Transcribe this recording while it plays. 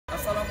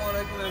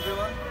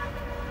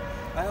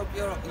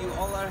you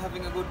all are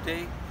having a good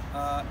day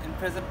in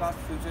present, past,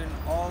 future, in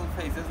all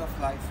phases of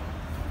life.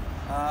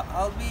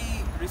 I'll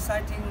be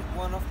reciting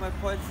one of my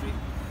poetry.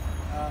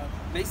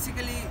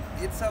 Basically,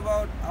 it's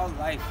about our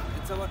life.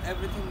 It's about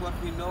everything what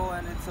we know,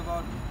 and it's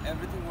about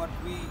everything what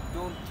we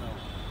don't know.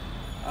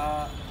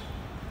 Uh,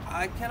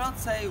 I cannot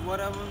say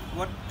whatever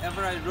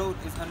I wrote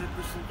is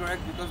 100%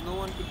 correct, because no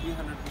one could be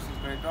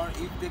 100% correct, or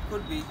if they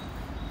could be,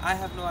 I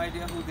have no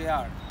idea who they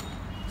are.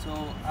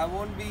 So I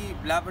won't be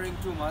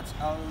blabbering too much.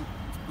 I'll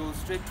go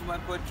straight to my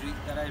poetry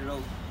that I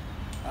wrote.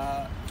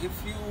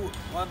 If you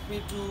want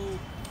me to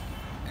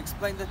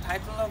explain the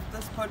title of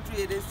this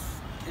poetry,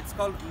 it's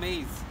called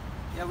Maze.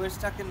 Yeah, we're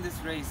stuck in this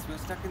race. We're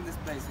stuck in this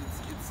place.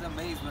 It's a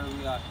maze where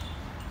we are.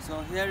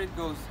 So here it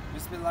goes.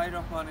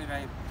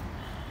 Bismillahirrahmanirrahim.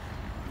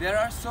 There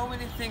are so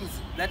many things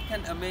that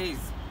can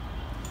amaze.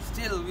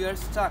 Still, we are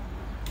stuck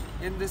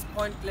in this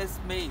pointless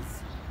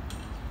maze.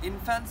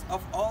 Infants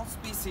of all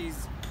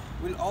species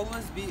will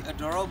always be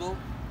adorable.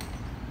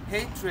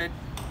 Hatred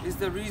is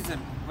the reason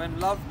when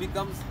love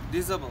becomes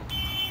disable.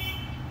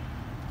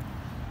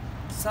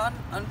 Sun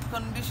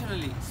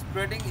unconditionally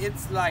spreading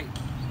its light.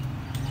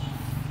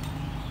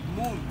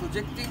 Moon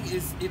projecting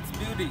its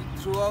beauty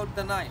throughout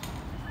the night.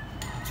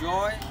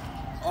 Joy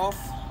of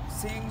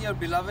seeing your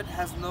beloved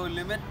has no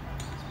limit.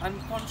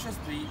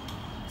 Unconsciously,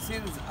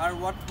 sins are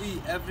what we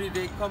every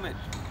day commit.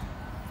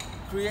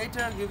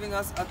 Creator giving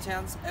us a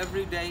chance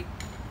every day.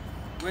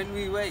 When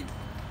we wait,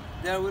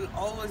 there will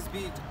always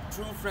be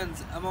true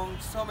friends among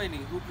so many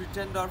who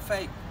pretend or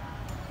fake.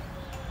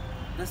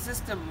 The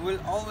system will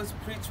always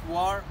preach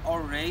war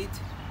or raid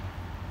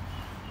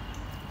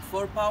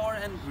for power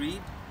and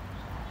greed.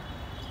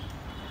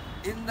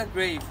 In the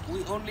grave,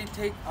 we only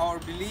take our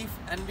belief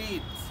and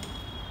deeds.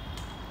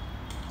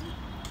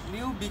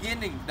 New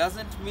beginning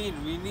doesn't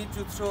mean we need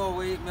to throw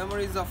away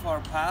memories of our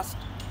past.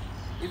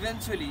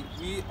 Eventually,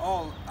 we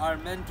all are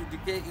meant to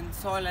decay in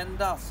soil and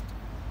dust.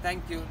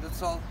 Thank you.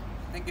 That's all.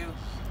 Thank you.